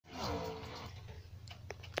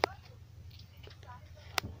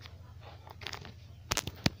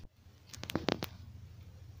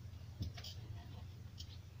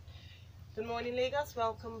morning, Lagos.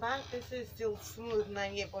 Welcome back. This is still Smooth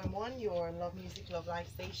 98.1, your Love Music, Love Life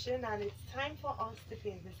station, and it's time for us to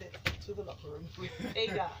pay a visit to the locker room with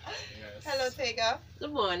Tega. Hello, Yes. Tega.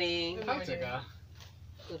 Good morning. Good Hi, morning. Tega.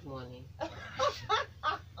 Good morning.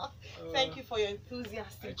 Thank you for your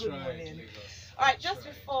enthusiastic I good tried, morning. Lagos. All right, I just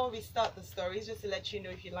tried. before we start the stories, just to let you know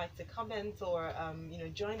if you'd like to comment or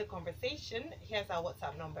join the conversation, here's our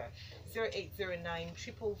WhatsApp number 0809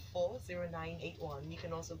 444 0981. You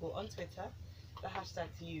can also go on Twitter. The hashtag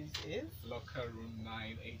to use is Locker Room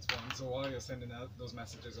 981. So while you're sending out those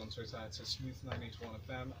messages on Twitter to Smooth981 of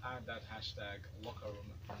them, add that hashtag Locker Room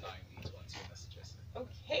 981 to your messages.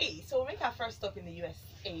 okay. So we'll make our first stop in the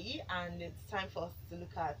USA, and it's time for us to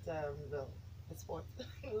look at the sports.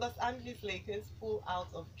 Los Angeles Lakers pull out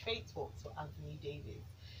of trade talks for Anthony Davis.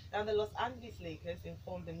 Now, the Los Angeles Lakers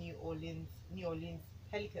informed the New Orleans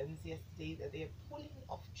Pelicans yesterday that they are pulling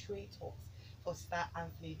off trade talks for star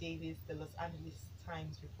Anthony Davis. The Los Angeles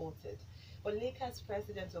Times reported. But Lakers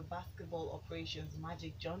president of basketball operations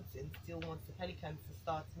Magic Johnson still wants the Pelicans to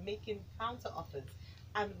start making counter offers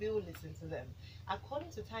and will listen to them.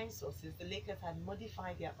 According to Time sources, the Lakers had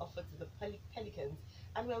modified their offer to the Pelicans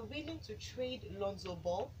and were willing to trade Lonzo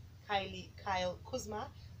Ball, Kyle Kuzma,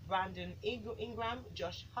 Brandon Ingram,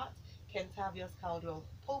 Josh Hart, Kentavious Caldwell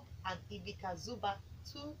Pope, and Ivica Zubac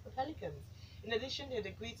to the Pelicans. In addition, they had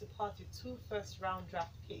agreed to part with two first-round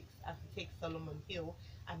draft picks and to take Solomon Hill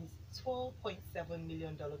and his $12.7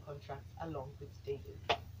 million contract along with Davis.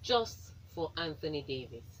 Just for Anthony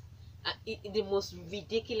Davis. The most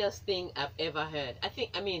ridiculous thing I've ever heard.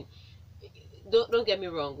 Don't get me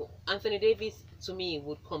wrong. Anthony Davis, to me,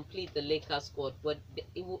 would complete the Lakers squad, but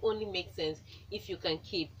it will only make sense if you can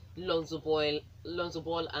keep Lonzo Ball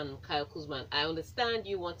and Kyle Kuzma. I understand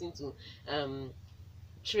you wanting to um,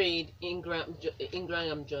 trade Ingram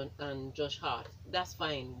and Josh Hart. That's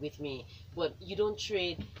fine with me. But you don't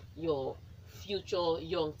trade your future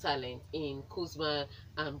young talent in Kuzma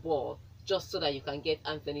and Ball just so that you can get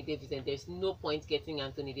Anthony Davis. And there's no point getting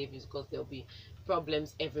Anthony Davis because there'll be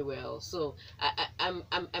problems everywhere else. So I'm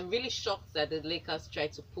really shocked that the Lakers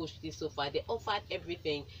tried to push this so far. They offered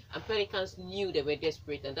everything, and Pelicans knew they were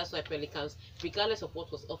desperate, and that's why Pelicans, regardless of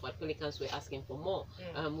what was offered, Pelicans were asking for more,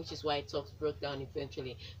 which is why talks broke down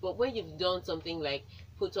eventually. But when you've done something like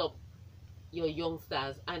put up your young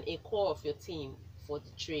stars and a core of your team for the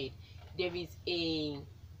trade, there is a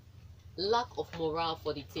lack of morale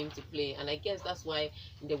for the team to play, and I guess that's why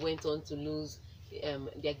they went on to lose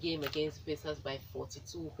their game against Pacers by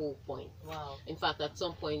 42 whole points. Wow. In fact, at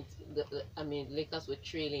some point, Lakers were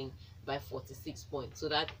trailing by 46 points. So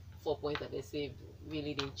that 4 points that they saved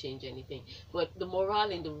really didn't change anything. But the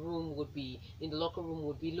morale in the room would be, in the locker room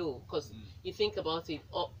would be low, because you think about it,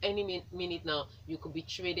 any minute now, you could be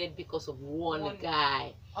traded because of one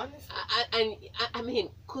guy. Honestly. I mean,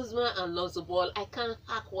 Kuzma and Lonzo Ball, I can't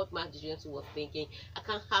hack what Magic Johnson was thinking. I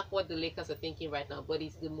can't hack what the Lakers are thinking right now, but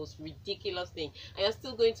it's the most ridiculous thing. And you're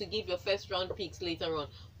still going to give your first round picks later on.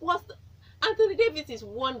 Anthony Davis is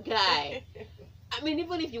one guy. I mean,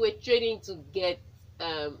 even if you were trading to get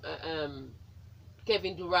um, uh, um,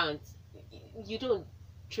 Kevin Durant, you don't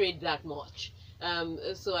trade that much.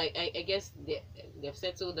 So I guess they've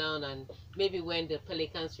settled down, and maybe when the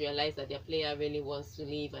Pelicans realize that their player really wants to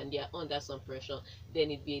leave and they're under some pressure, then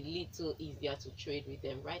it'd be a little easier to trade with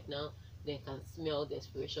them. Right now, they can smell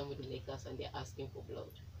desperation with the Lakers and they're asking for blood.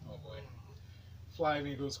 Oh boy. Flying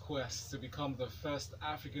Eagles' quest to become the first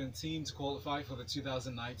African team to qualify for the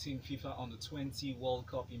 2019 FIFA Under-20 World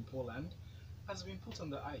Cup in Poland has been put on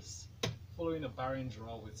the ice following a barren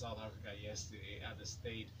draw with South Africa yesterday at the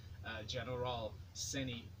Stade General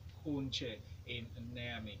Seni Kunche in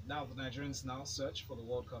Niamey. Now, the Nigerians now search for the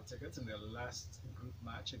World Cup tickets in their last group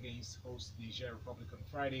match against host Niger Republic on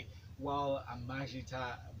Friday, while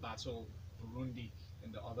Amajita battle Burundi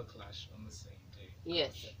in the other clash on the same day.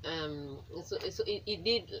 Yes. So it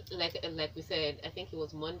did, like we said. I think it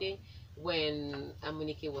was Monday when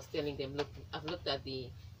Amunike was telling them, look, I've looked at the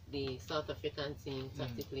South African team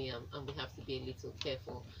tactically, and we have to be a little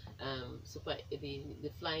careful.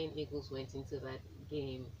 The Flying Eagles went into that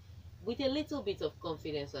game with a little bit of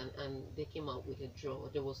confidence, and they came out with a draw.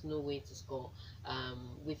 There was no way to score.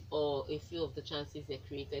 With all a few of the chances they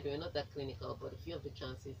created, they were not that clinical, but a few of the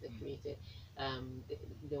chances they created,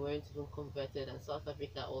 they weren't even converted. And South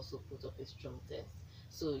Africa also put up a strong test.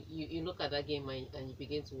 So you look at that game, and you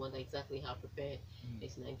begin to wonder exactly how prepared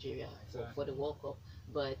is Nigeria for the World Cup.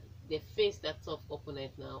 But they face that tough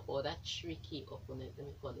opponent now, or that tricky opponent, let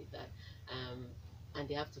me call it that. Um, and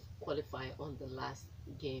they have to qualify on the last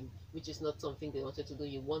game, which is not something they wanted to do.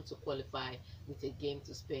 You want to qualify with a game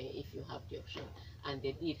to spare if you have the option, and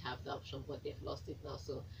they did have the option, but they've lost it now.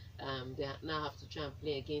 So they now have to try and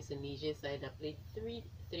play against a Niger side that played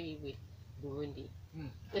 3-3 with Burundi.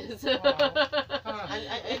 So, wow. And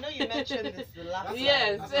I know you mentioned this the last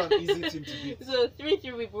yes. time. That's an easy team to beat. So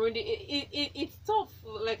 3-3 with Burundi. It's tough.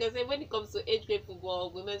 Like I said, when it comes to age grade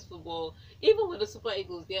football, women's football, even with the Super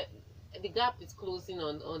Eagles, the gap is closing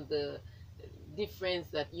on the difference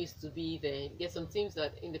that used to be there. There's some teams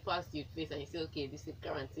that in the past you'd face and you say, okay, this is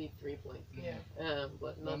guaranteed 3 points. Yeah.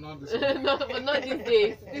 But No, not not this one. no, but not these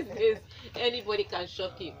days. These days, anybody can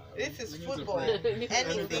shock you. This is we need to football. pray.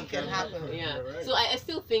 Anything can happen. Yeah. You're right. So I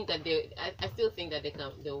still think that I still think that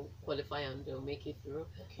they'll qualify and they'll make it through.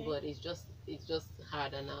 Okay. But it's just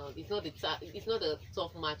harder now. It's not the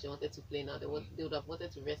tough match they wanted to play now. They would have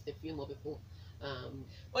wanted to rest a few more people. Well,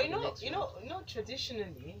 for the next round.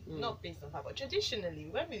 traditionally, not based on that, but traditionally,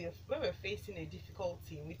 when we're facing a difficult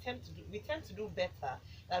team, we tend to do better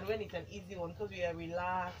than when it's an easy one because we are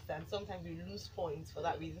relaxed and sometimes we lose points for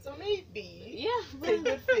that reason. So maybe Yeah. it's a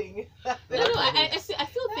good thing.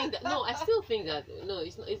 No, I still think that no,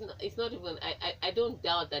 it's not even. I don't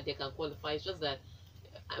doubt that they can qualify. It's just that,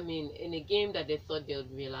 I mean, in a game that they thought they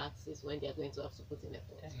would relax is when they're going to have to put in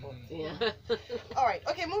effort. Yeah. All right.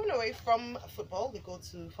 Okay. Moving away from football, we go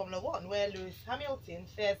to Formula One, where Lewis Hamilton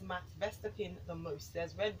fares Max Verstappen the most.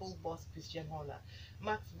 There's Red Bull boss Christian Horner.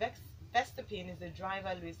 Max Verstappen is the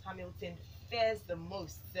driver Lewis Hamilton fares the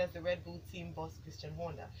most, says the Red Bull team boss Christian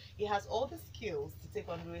Horner. He has all the skills to take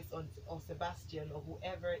on Lewis or Sebastian or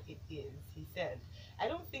whoever it is, he said. I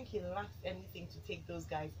don't think he lacks anything to take those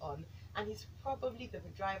guys on, and he's probably the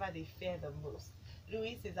driver they fear the most.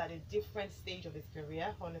 Lewis is at a different stage of his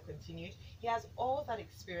career, Horner continued. He has all that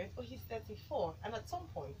experience, but he's 34, and at some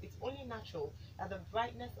point, it's only natural that the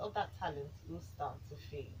brightness of that talent will start to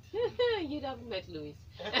fade. You'd have met Louis.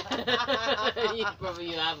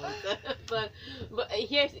 You haven't. but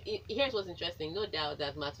here's what's interesting. No doubt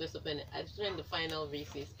that Max Verstappen, during the final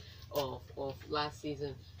races of last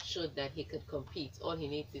season, showed that he could compete. All he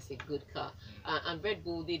needs is a good car. And Red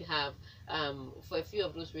Bull did have, for a few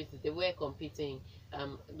of those races, they were competing.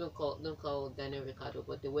 Don't call Daniel Ricciardo,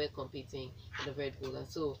 but they were competing in the Red Bull. And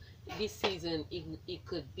so this season, it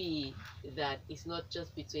could be that it's not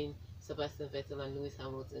just between Sebastian Vettel and Lewis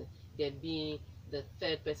Hamilton. There'd be the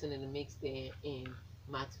third person in the mix there in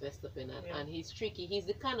Max Verstappen, and he's tricky. He's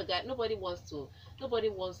the kind of guy nobody wants to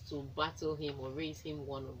battle him or race him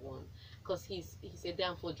one-on-one, because he's a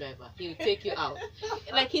damn full driver. He'll take you out.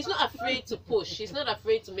 Like, he's not afraid to push. He's not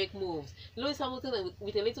afraid to make moves. Lewis Hamilton,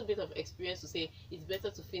 with a little bit of experience, to say it's better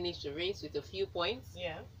to finish the race with a few points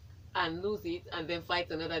and lose it and then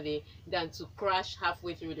fight another day than to crash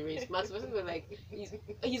halfway through the race. Max Verstappen, like,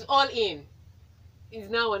 he's all in. It's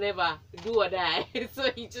now or never, do or die. So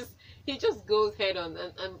he just goes head on,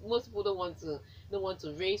 and most people don't want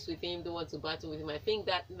to race with him, don't want to battle with him. I think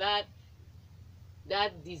that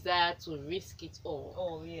desire to risk it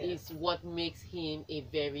all is what makes him a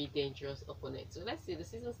very dangerous opponent. So let's see, the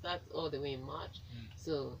season starts all the way in March,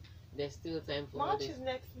 so there's still time for March is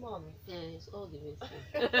next month. Yeah, it's all the way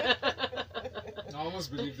still. I almost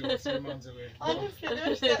believe they were 3 months away. Honestly, they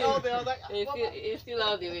were still all there. I was like, It's still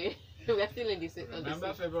all the way. We're still in this.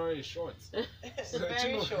 Remember, February is short. So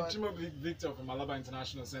Very short. Chimo Victor from Alaba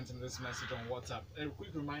International sent in this message on WhatsApp. A quick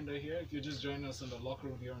reminder here, if you're just joining us on the locker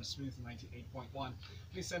room here on Smooth 98.1,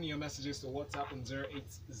 please send your messages to WhatsApp on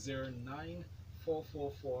 0809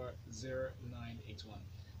 444 0981.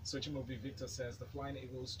 So Chimo Victor says the Flying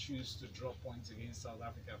Eagles choose to drop points against South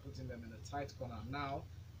Africa, putting them in a tight corner. Now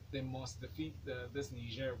they must defeat this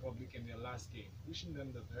Niger Republic in their last game. Wishing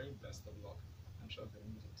them the very best of luck. I'm sure they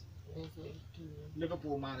need it.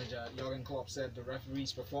 Liverpool manager Jurgen Klopp said the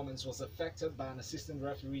referee's performance was affected by an assistant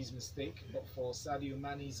referee's mistake, but for Sadio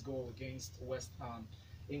Mane's goal against West Ham.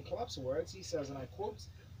 In Klopp's words, he says, and I quote,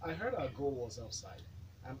 "I heard our goal was offside.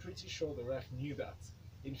 I'm pretty sure the ref knew that.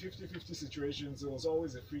 In 50-50 situations, it was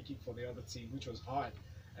always a free kick for the other team, which was hard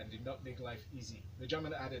and did not make life easy." The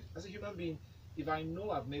German added, "As a human being, if I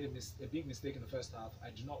know I've made a big mistake in the first half,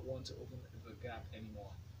 I do not want to open the gap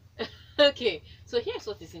anymore." Okay, so here's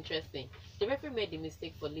what is interesting. The referee made the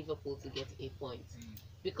mistake for Liverpool to get 8 points,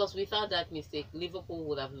 because without that mistake, Liverpool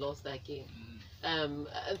would have lost that game. And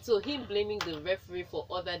so him blaming the referee for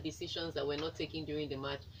other decisions that were not taken during the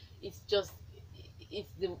match, it's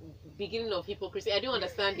the beginning of hypocrisy. I don't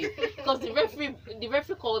understand it, because the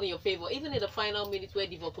referee called in your favor, even in the final minute where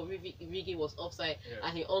Divock Origi was offside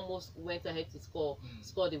and he almost went ahead to score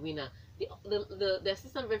the winner. The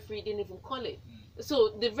assistant referee didn't even call it. So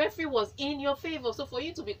the referee was in your favor. So for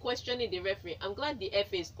you to be questioning the referee, I'm glad the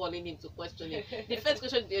FA is calling him to question him. The first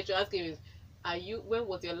question they should ask him is, when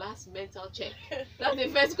was your last mental check? That's the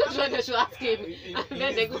first question they should ask him. In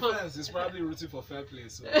his defense, he's probably rooting for fair play,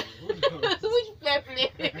 so who knows? Which fair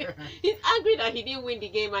play? He's angry that he didn't win the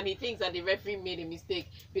game, and he thinks that the referee made a mistake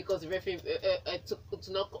because the referee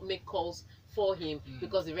to not make calls for him,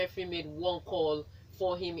 because the referee made one call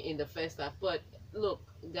for him in the first half. But look,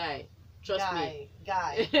 guy, trust me.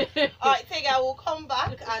 All right, Tega, we'll come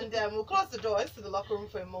back and we'll close the doors to the locker room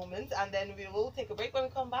for a moment, and then we will take a break. When we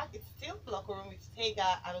come back, it's still the locker room with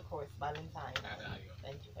Tega and, of course, Valentine.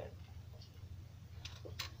 Thank you very much.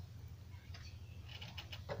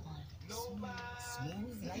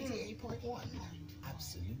 Smooth 98.1.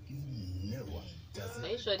 Absolutely no one does Are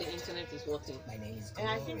it. you sure the internet is working? My name is And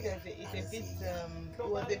I think it's a bit, it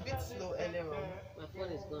was a bit slow earlier on. My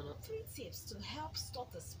phone is gone up. 3 tips to help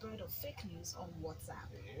stop the spread of fake news on WhatsApp.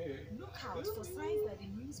 Look out for signs that the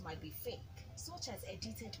news might be fake, such as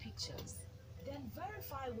edited pictures. Then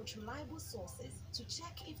verify with reliable sources to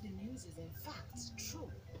check if the news is in fact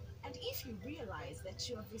true. And if you realize that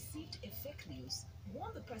you have received a fake news,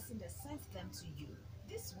 warn the person that sent them to you.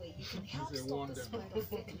 This way you can help stop the spread of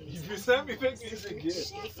fake news. If you send me fake news again,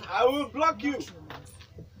 Share facts, I will block you. not rumors.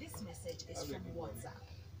 This message is from WhatsApp.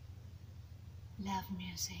 Love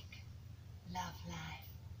music, love life.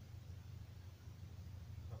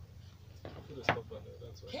 I'll put a stop on it,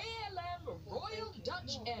 that's why. KLM Royal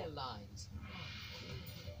Dutch Airlines.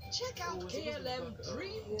 Check out KLM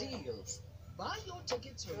Dream Deals. Buy your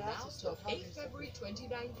tickets from now till 8 February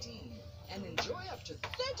 2019 and enjoy up to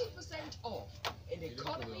 30% off in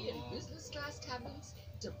economy and business class cabins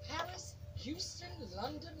to Paris, Houston,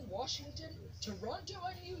 London, Washington, Toronto,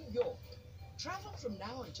 and New York. Travel from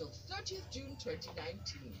now until 30th June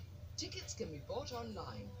 2019. Tickets can be bought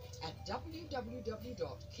online at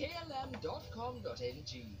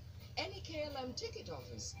www.klm.com.ng. Any KLM ticket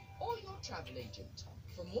office or your travel agent.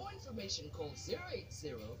 For more information, call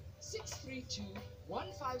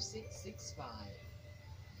 080-632-15665.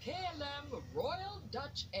 KLM Royal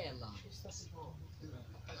Dutch Airlines. This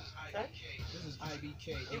is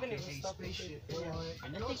IBK, Even if we aka stop it, Spaceship. yeah.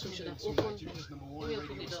 And I you're think we should tuned have into opened Nigeria's #1 Maybe open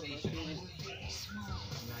radio it up. station,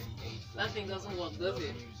 98. That thing doesn't work, does Love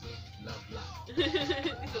it? music, love life.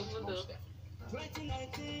 It's opened Most up.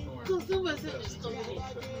 definitely. Because no messages coming in.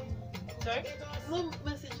 Sorry? No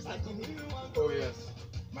messages are coming in. Oh, yes.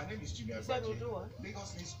 My name is Jimmy You said we'll Agbaje. do what?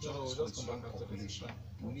 Lagos needs No, jobs just with come young back after this. population.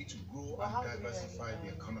 We need to grow But how and do we, diversify the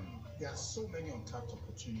economy. There are so many untapped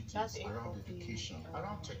opportunities That's around incomplete. education,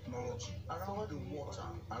 around technology, around the water,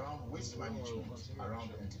 around waste management, around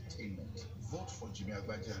entertainment. Vote for Jimmy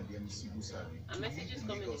Agbaje and the MC Busari A to message lead is the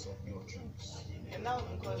coming Lagos of your dreams. And now,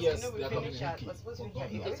 because Yes, you know we they are coming finished in at, key. we're supposed to finish at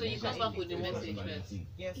Okay, so you come back with the message first.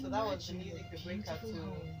 Yeah, so that was the music we break at to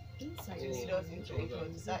Inside to your lead us into it.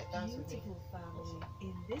 Was that dance with me? beautiful family.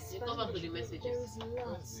 In this You come back with the family, messages. there is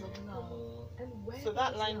lots of love. And where So that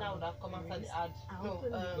there's line now love, would have come after the ad. No,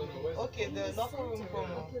 where's okay, in the locker room center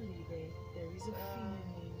promo. of the leader, there is a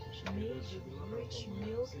feeling made with rich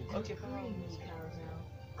milk and Okay, creamy caramel.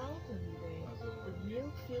 Alphalete, the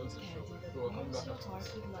milk filled candy that So I'll come warms back your after heart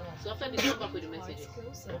with love. So after this, come back with the Hearts messages.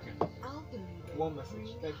 closer. Okay. Alphalete, One message. bring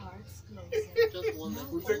Thank you. hearts closer. Just one Now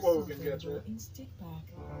message. We'll take what we also can get, available right? in stick pack.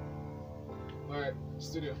 Alright,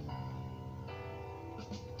 studio.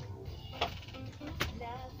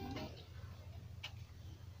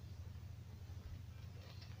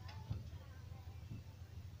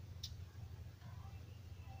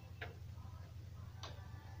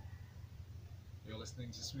 You're listening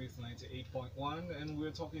to Smooth 98.1, and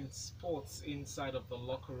we're talking sports inside of the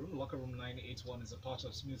locker room. Locker room 981 is a part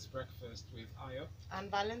of Smooth's Breakfast with Ayo And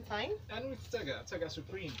Valentine. and with Tega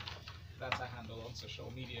Supreme. That's our handle on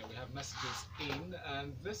social media. We have messages in,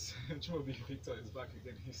 and this Jumobi Victor is back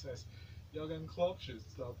again. He says, Jurgen Klopp should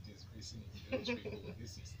stop disgracing English people with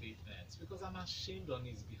these statements because I'm ashamed on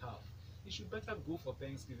his behalf. He should better go for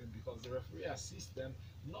Thanksgiving because the referee assists them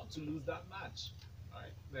not to lose that match.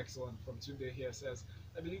 Alright, next one from Tunde here says,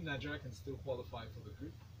 I believe Nigeria can still qualify for the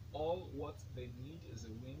group. All what they need is a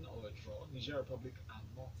win or a draw. Niger Republic are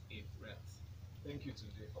not a threat. Thank you,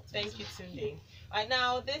 Tunde. Thank you, Tunde. Right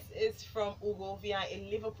now, this is from Ugo via a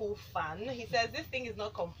Liverpool fan. He says this thing is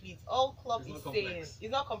not complete. All Klopp It's is not saying complex.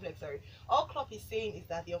 it's not complex. Sorry. All Klopp is saying is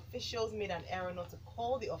that the officials made an error not to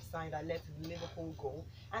call the offside that led to the Liverpool goal,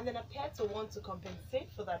 and then appeared to want to compensate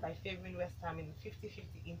for that by favouring West Ham in the 50-50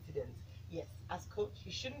 incident. Yes, as coach,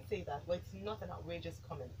 you shouldn't say that, but it's not an outrageous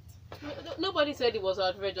comment. Nobody said it was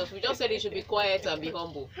outrageous. We just said he should be quiet and be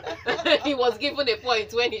humble. He was given a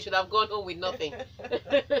point when he should have gone home with nothing.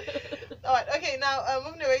 All right, okay, now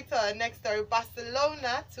moving away to our next story.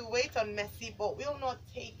 Barcelona to wait on Messi but will not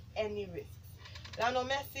take any risks. Lionel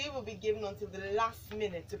Messi will be given until the last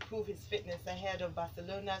minute to prove his fitness ahead of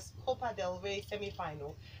Barcelona's Copa del Rey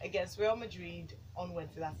semi-final against Real Madrid on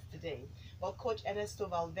Wednesday, that's today. But coach Ernesto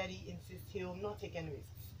Valverde insists he will not take any risks.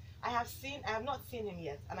 I have not seen him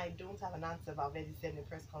yet, and I don't have an answer, Valverde said in a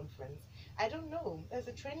press conference. I don't know. There's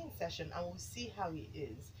a training session, and we'll see how he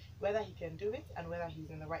is, whether he can do it, and whether he's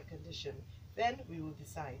in the right condition. Then we will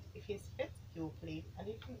decide. If he's fit, he will play, and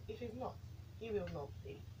if he's not, he will not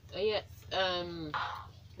play. Yes,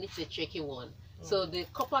 it's a tricky one. So the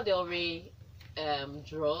Copa del Rey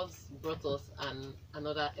draws brought us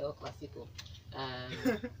another El Clasico.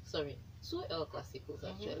 Sorry, two El Clasicos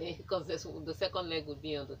actually, because the second leg would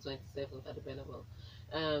be on the 27th at the Bernabeu.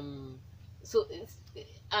 So it's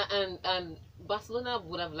and Barcelona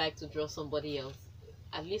would have liked to draw somebody else,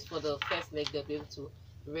 at least for the first leg. They'll be able to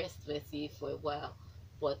rest Messi for a while,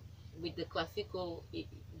 but with the Clasico,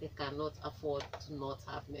 they cannot afford to not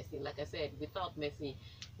have Messi. Like I said, without Messi,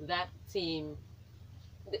 that team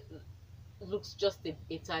looks just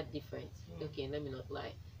a tad different. Okay, let me not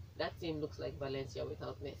lie. That team looks like Valencia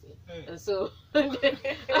without Messi. And so, and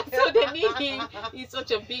so they need him in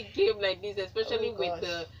such a big game like this, especially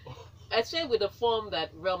with the form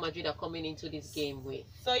that Real Madrid are coming into this game with.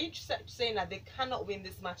 So are you saying that they cannot win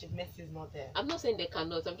this match if Messi is not there? I'm not saying they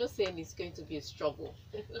cannot. I'm just saying it's going to be a struggle.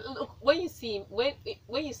 Look, when you see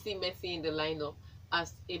Messi in the lineup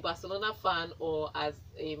as a Barcelona fan or as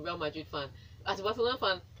a Real Madrid fan, as a Barcelona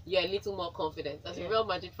fan, you're a little more confident. As a Real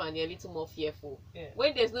Madrid fan, you're a little more fearful.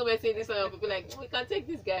 When there's no Messi in this lineup, people are like, we can take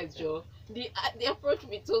these guys, Joe. The approach will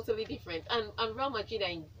be totally different. And Real Madrid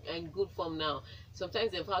are in good form now.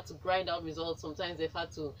 Sometimes they've had to grind out results. Sometimes they've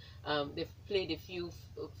had to they've played a few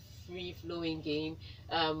free-flowing game,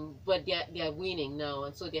 but they're winning now,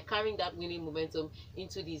 and so they're carrying that winning momentum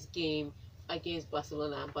into this game against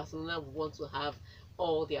Barcelona. And Barcelona want to have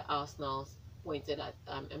all their arsenals pointed at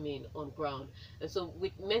on ground. And so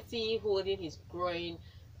with Messi holding his groin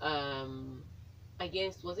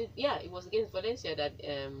against, it was against Valencia that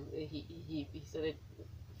he started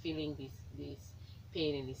feeling this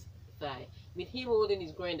pain in his thigh. With him holding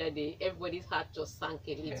his groin that day, everybody's heart just sank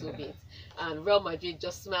a little bit, and Real Madrid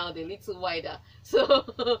just smiled a little wider.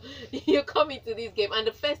 So you come into this game, and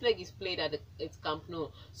the first leg is played at its Camp Nou,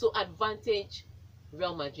 so advantage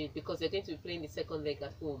Real Madrid, because they're going to be playing the second leg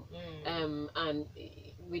at home. And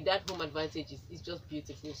with that home advantage, it's just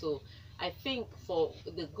beautiful. So I think for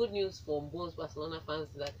the good news for most Barcelona fans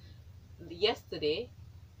is that yesterday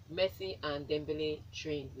Messi and Dembele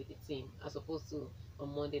trained with the team, as opposed to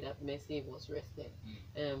on Monday that Messi was rested.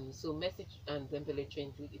 So Messi and Dembele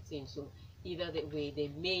trained with the team. So either way, they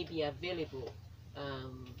may be available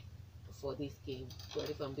for this game. But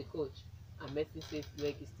if I'm the coach and Messi says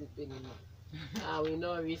leg is still paining me, I will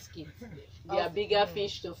not risk it. There are bigger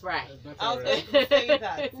fish to fry. I was going to say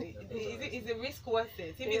that. Is the risk worth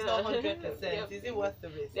it? If it's not 100%, is it worth the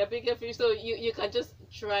risk? There are bigger fish, so you can just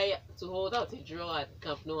try to hold out a draw at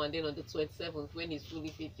Camp Nou, and then on the 27th, when he's fully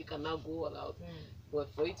fit, you can now go all out.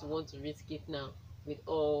 But for you to want to risk it now, with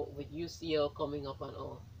UCL coming up and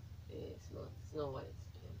all, it's not wise.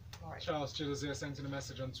 Right. Charles Chidozie sent in a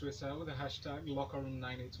message on Twitter with the hashtag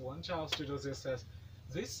LockerRoom981. Charles Chidozie says,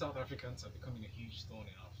 these South Africans are becoming a huge thorn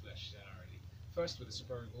in our flesh generally. First with the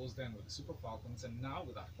Super Eagles, then with the Super Falcons, and now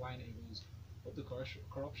with our Flying Eagles. Hope the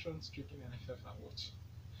corruption stricken NFF and watch.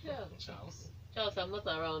 Yeah. Charles, I'm not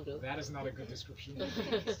around though. that is not a good description.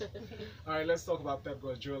 Alright, let's talk about Pep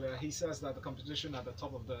Guardiola. He says that the competition at the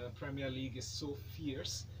top of the Premier League is so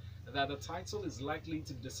fierce that the title is likely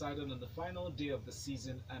to be decided on the final day of the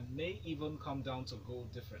season and may even come down to goal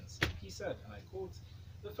difference. He said, and I quote,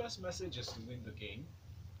 "The first message is to win the game,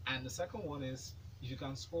 and the second one is, if you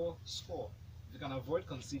can score, score. If you can avoid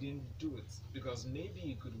conceding, do it, because maybe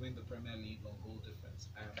you could win the Premier League on goal difference.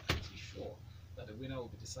 I am pretty sure that the winner will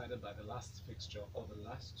be decided by the last fixture or the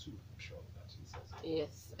last two." I'm sure that he says.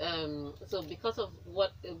 Yes. So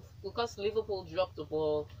because Liverpool dropped the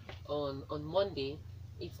ball on Monday,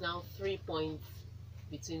 it's now 3 points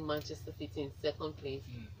between Manchester City in second place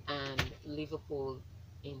and Liverpool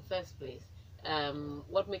in first place.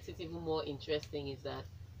 What makes it even more interesting is that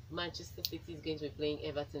Manchester City is going to be playing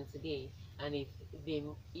Everton today, and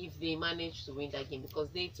if they manage to win that game, because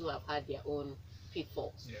they too have had their own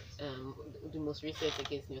pitfalls. Yes. The most recent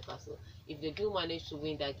against Newcastle. If they do manage to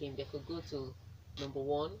win that game, they could go to number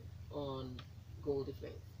 1 on goal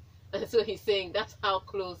difference. And so he's saying that's how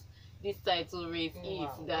close this title race Wow,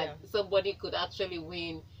 is, that yeah. somebody could actually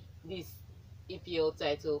win this EPL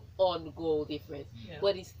title on goal difference. Yeah.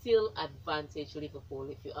 But it's still advantage Liverpool,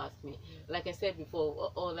 if you ask me. Like I said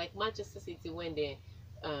before, or like Manchester City, when they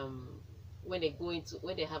go into,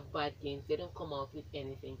 when they have bad games, they don't come out with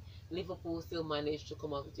anything. Liverpool still manage to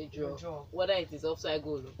come out with a draw, whether it is offside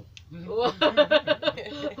goal.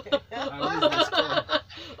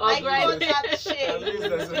 I got that At shame. least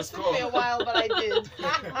there's a It took score. me a while, but I did.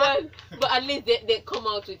 but at least they come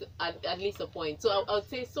out with at least a point. So I would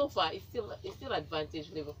say so far it's still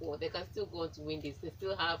advantage Liverpool. They can still go on to win this. They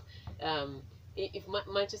still have if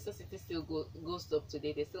Manchester City still goes up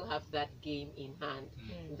today, they still have that game in hand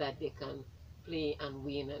that they can play and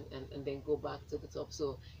win and then go back to the top.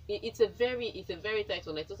 So it's a very tight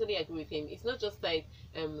one. I totally agree with him. It's not just tight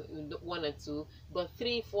 1 and 2, but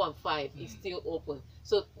 3, 4 and 5 is still open.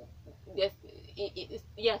 So there's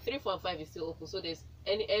 3, 4 and 5 is still open. So there's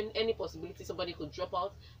any possibility somebody could drop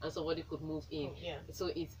out and somebody could move in. Yeah.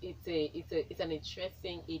 So it's an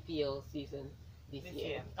interesting EPL season this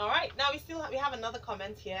year. All right, now we have another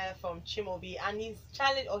comment here from Chimobi, and he's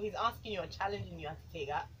asking you or challenging you at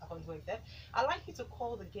Tega. According to what he said, I'd like you to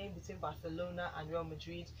call the game between Barcelona and Real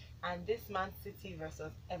Madrid and this Man City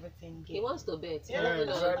versus Everton game. He wants to bet. Yeah, Moving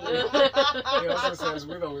on. exactly. He also says,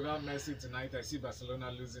 with or without Messi tonight, I see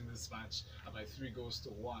Barcelona losing this match by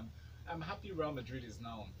 3-1. I'm happy Real Madrid is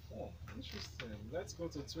now on form. Interesting. Let's go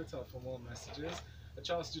to Twitter for more messages.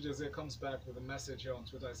 Charles Studios here comes back with a message here on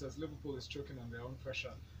Twitter. It says Liverpool is choking on their own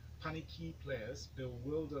pressure. Panicky players,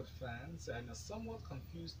 bewildered fans, and a somewhat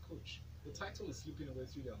confused coach. The title is slipping away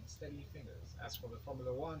through their unsteady fingers. As for the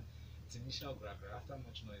Formula One, it's initial gragra. After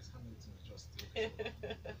much noise, Hamilton will just steal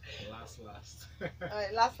the show.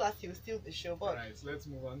 last. Last, he'll steal the show. But Right, so let's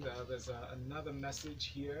move on. There's another message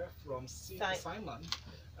here from Simon.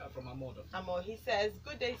 From Amor, he says,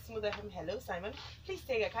 good day, Smooth FM. Hello, Simon. Please,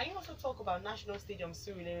 Tega, can you also talk about National Stadium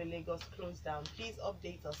Surulere Lagos closed down? Please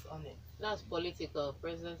update us on it. That's political.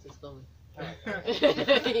 President is coming. You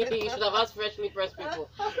should have asked freshly pressed people.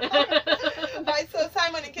 Right, so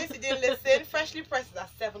Simon, in case you didn't listen, freshly pressed is at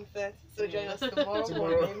 7:30. So join us tomorrow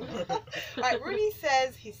morning. Right, Rooney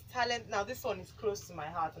says his talent. Now this one is close to my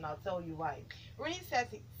heart, and I'll tell you why. Rooney says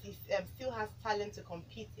he still has talent to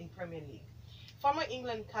compete in Premier League. Former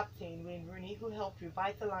England captain Wayne Rooney, who helped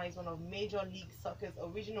revitalize one of Major League Soccer's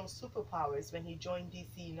original superpowers when he joined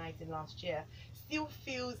DC United last year, still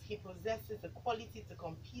feels he possesses the quality to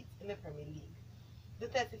compete in the Premier League. The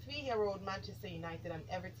 33-year-old Manchester United and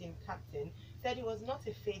Everton captain said he was not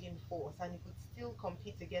a fading force and he could still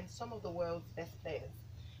compete against some of the world's best players.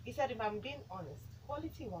 He said, if I'm being honest,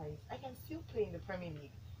 quality-wise, I can still play in the Premier League.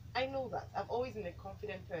 I know that. I've always been a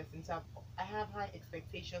confident person, so I have high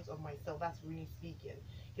expectations of myself. That's Rooney speaking.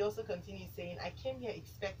 He also continues saying, I came here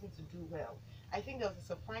expecting to do well. I think there was a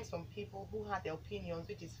surprise from people who had their opinions,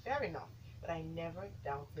 which is fair enough, but I never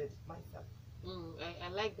doubted myself. I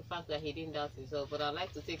like the fact that he didn't doubt himself, but I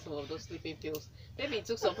like to take some of those sleeping pills. Maybe he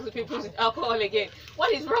took some sleeping pills with alcohol again.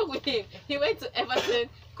 What is wrong with him? He went to Everton,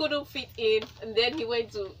 couldn't fit in, and then he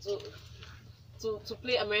went to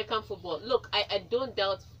play American football. Look, I don't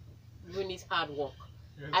doubt Rooney's hard work.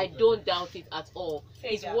 I don't doubt it at all.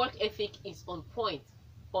 His work ethic is on point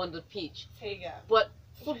on the pitch. But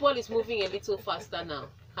football is moving a little faster now,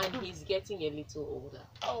 and he's getting a little older.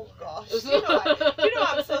 Oh gosh. You know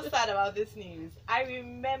I'm so sad about this news. I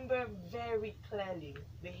remember very clearly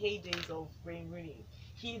the heydays of Wayne Rooney.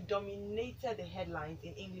 He dominated the headlines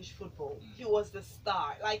in English football. He was the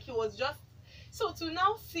star. Like, he was just... So to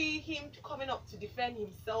now see him coming up to defend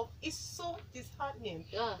himself is so disheartening.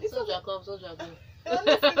 Yeah, soldier come, soldier go.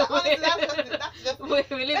 Honestly, that's just we live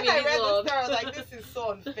when in I this read this world. story, I was like, this is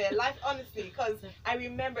so unfair. Like, honestly, because I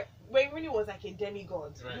remember Wayne Rooney was like a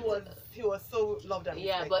demigod. Right. He was so loved and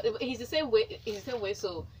Yeah, respected. but he's the same way.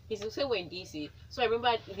 So he's the same way in DC. So I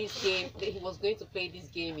remember this game. He was going to play this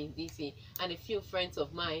game in DC, and a few friends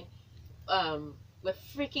of mine were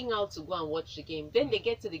freaking out to go and watch the game. Then they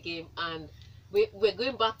get to the game and we're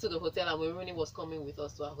going back to the hotel, and Wayne Rooney was coming with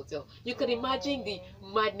us to our hotel. You can imagine the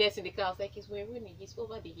madness in the car. I was like, it's Wayne Rooney. He's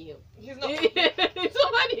over the hill. He's not. He's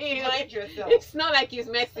over the hill. Mind yourself. It's not like he's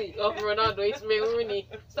Messi or Ronaldo. It's Wayne Rooney.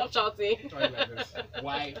 Stop shouting. Why like this?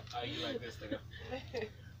 Why are you like this, Tega?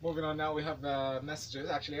 Moving on now, we have messages.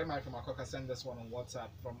 Actually, Emma from Akoka sent this one on WhatsApp.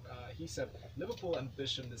 He said, Liverpool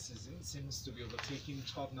ambition this season seems to be overtaking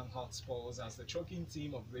Tottenham Hotspurs as the choking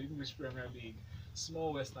team of the English Premier League.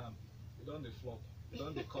 Small West Ham. They don't flop. They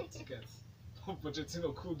don't cut tickets.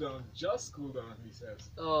 Pochettino, cool down. Just cool down, he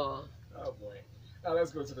says. Oh. Oh boy. Now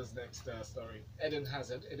let's go to this next story. Eden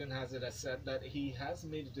Hazard. Eden Hazard has said that he has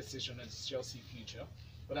made a decision on his Chelsea future,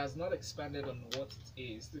 but has not expanded on what it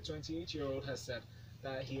is. The 28-year-old has said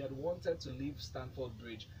that he had wanted to leave Stamford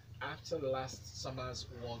Bridge after last summer's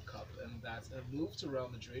World Cup, and that a move to Real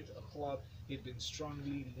Madrid, a club he'd been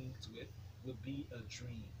strongly linked with, would be a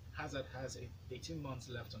dream. Hazard has 18 months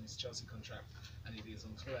left on his Chelsea contract, and it is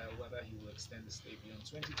unclear whether he will extend the stay beyond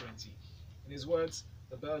 2020. In his words,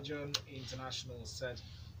 the Belgian international said,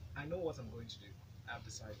 "I know what I'm going to do. I've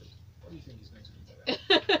decided." What do you think he's going to do?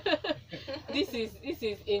 This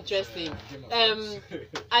is interesting.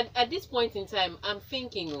 At this point in time, I'm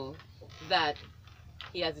thinking that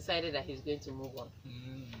he has decided that he's going to move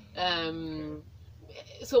on.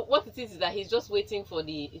 So what it is that he's just waiting for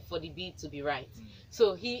the beat to be right.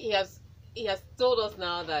 So he has told us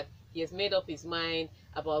now that he has made up his mind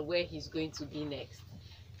about where he's going to be next.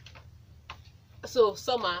 So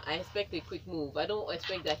summer, I expect a quick move. I don't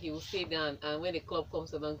expect that he will stay down and when the club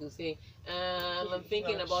comes along, he'll say, "I'm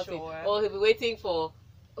thinking about it," or he'll be waiting for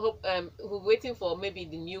maybe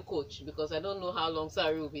the new coach, because I don't know how long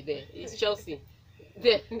Sarri will be there. It's Chelsea.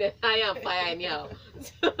 The hire and fire anyhow.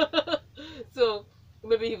 So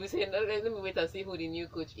maybe he will say, "Let me wait and see who the new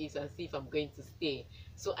coach is and see if I'm going to stay."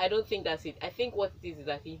 So I don't think that's it. I think what it is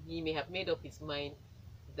that he may have made up his mind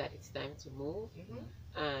that it's time to move,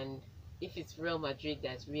 and if it's Real Madrid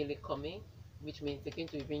that's really coming, which means they're going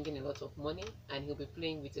to be bringing a lot of money, and he'll be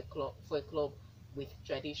playing with a club with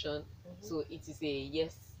tradition. So it is a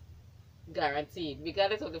yes guaranteed,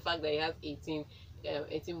 regardless of the fact that he has 18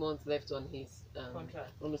 months left on his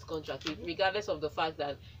contract. Regardless of the fact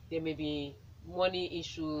that there may be money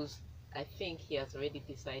issues, I think he has already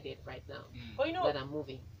decided right now that I'm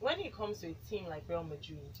moving. When it comes to a team like Real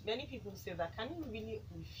Madrid, many people say that can you really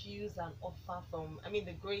refuse an offer from,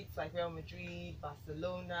 the greats like Real Madrid,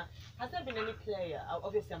 Barcelona? Has there been any player?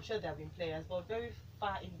 Obviously, I'm sure there have been players, but very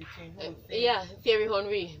far in between. Yeah, Thierry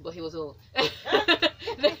Henry, but he was old.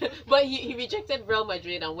 But he rejected Real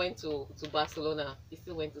Madrid and went to Barcelona. He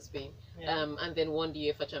still went to Spain, and then won the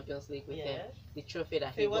UEFA Champions League with them. The trophy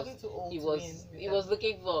that so he was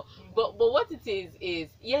looking for. But what it is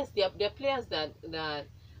yes, there are players that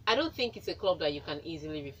I don't think it's a club that you can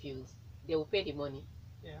easily refuse. They will pay the money,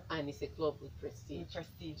 and it's a club with prestige.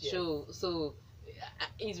 So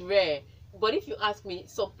it's rare. But if you ask me,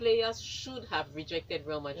 some players should have rejected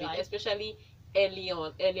Real Madrid, especially earlier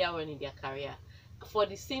on in their career, for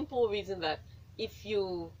the simple reason that if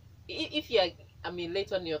you are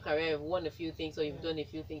late on in your career, you've won a few things or you've done a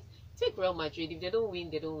few things, take Real Madrid. If they don't win,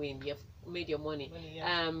 they don't win. You've made your money.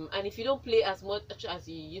 And if you don't play as much as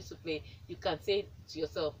you used to play, you can say to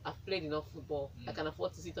yourself, "I've played enough football. I can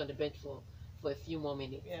afford to sit on the bench for a few more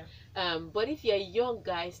minutes." But if you're a young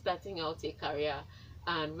guy starting out a career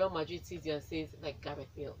and Real Madrid sees you and says, like Gareth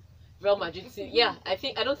Bale, Real Madrid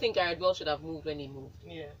I don't think Gareth Bale should have moved when he moved.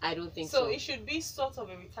 I don't think so. So it should be sort of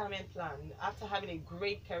a retirement plan after having a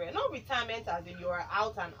great career. Not retirement as in you're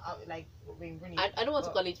out and out, like I don't want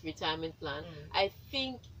to call it retirement plan. I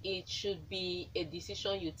think it should be a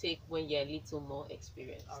decision you take when you're a little more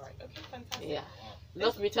experienced. Alright, okay, fantastic. Yeah.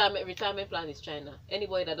 Not retirement plan is China.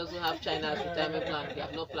 Anybody that doesn't have China's retirement plan, they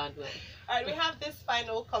have not planned well. Alright, we have this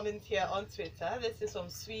final comment here on Twitter. This is from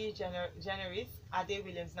Sui Generis Ade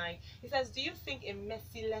Williams 9. He says, "Do you think a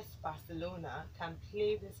Messi-less Barcelona can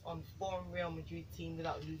play this unformed Real Madrid team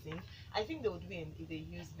without losing? I think they would win if they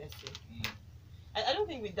use Messi." I don't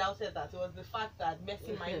think we doubted that. It was the fact that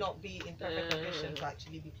Messi might not be in perfect condition to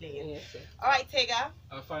actually be playing. Alright, Tega.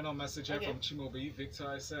 A final message here from Chimobi.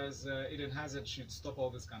 Victor says Eden Hazard should stop all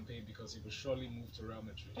this campaign because he will surely move to Real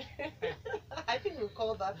Madrid. I think we've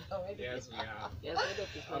called that already. Yes, we have.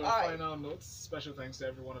 On final notes, special thanks to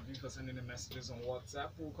every one of you for sending in messages on WhatsApp.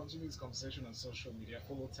 We'll continue this conversation on social media.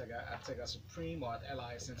 Follow Tega at Tega Supreme or at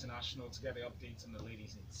LIS International to get the updates on the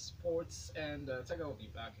ladies in sports. And Tega will be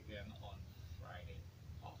back again on Friday.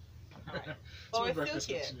 Alright. But we're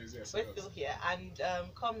still here. We're still here. And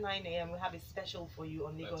come 9 a.m. we'll have a special for you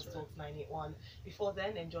on Lagos Talks 981. Before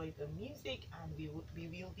then, enjoy the music and we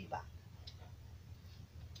will be back.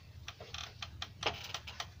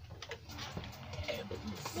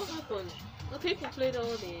 What happened? The people played all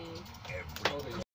the